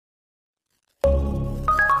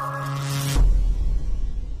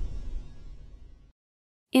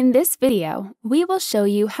In this video, we will show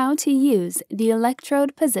you how to use the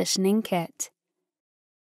Electrode Positioning Kit.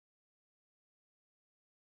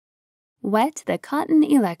 Wet the cotton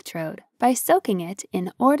electrode by soaking it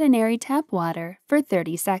in ordinary tap water for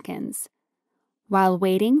 30 seconds. While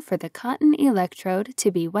waiting for the cotton electrode to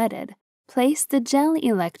be wetted, place the gel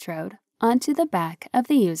electrode onto the back of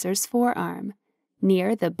the user's forearm,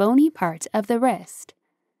 near the bony part of the wrist.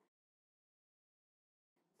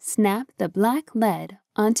 Snap the black lead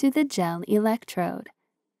onto the gel electrode.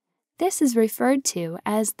 This is referred to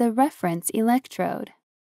as the reference electrode.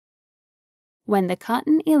 When the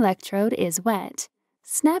cotton electrode is wet,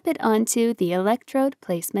 snap it onto the electrode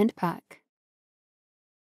placement puck.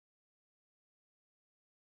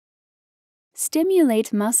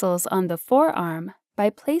 Stimulate muscles on the forearm by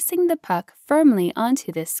placing the puck firmly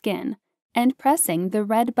onto the skin and pressing the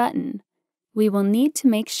red button. We will need to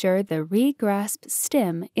make sure the ReGrasp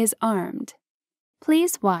stim is armed.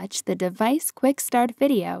 Please watch the device Quickstart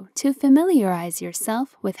video to familiarize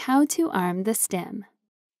yourself with how to arm the stim.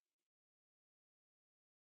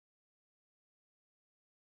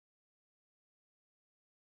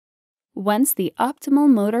 Once the optimal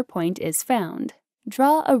motor point is found,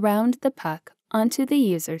 draw around the puck onto the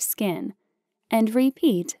user's skin, and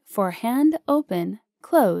repeat for hand open,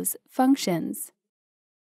 close functions.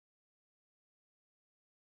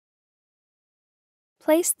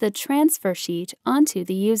 Place the transfer sheet onto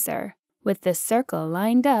the user, with the circle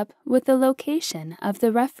lined up with the location of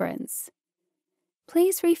the reference.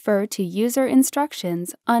 Please refer to user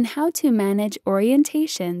instructions on how to manage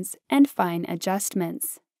orientations and fine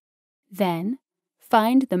adjustments. Then,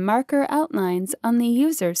 find the marker outlines on the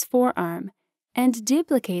user's forearm and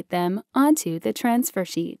duplicate them onto the transfer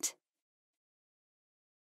sheet.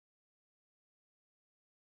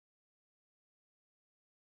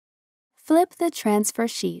 Flip the transfer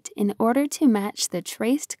sheet in order to match the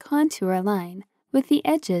traced contour line with the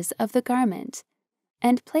edges of the garment,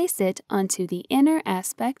 and place it onto the inner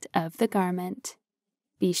aspect of the garment.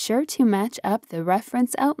 Be sure to match up the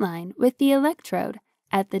reference outline with the electrode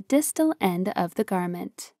at the distal end of the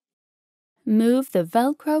garment. Move the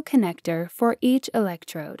Velcro connector for each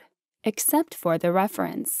electrode, except for the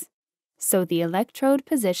reference, so the electrode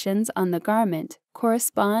positions on the garment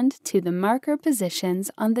correspond to the marker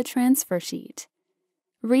positions on the transfer sheet.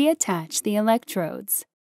 Reattach the electrodes.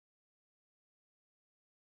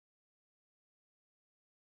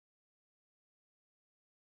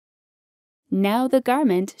 Now the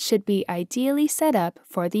garment should be ideally set up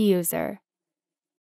for the user.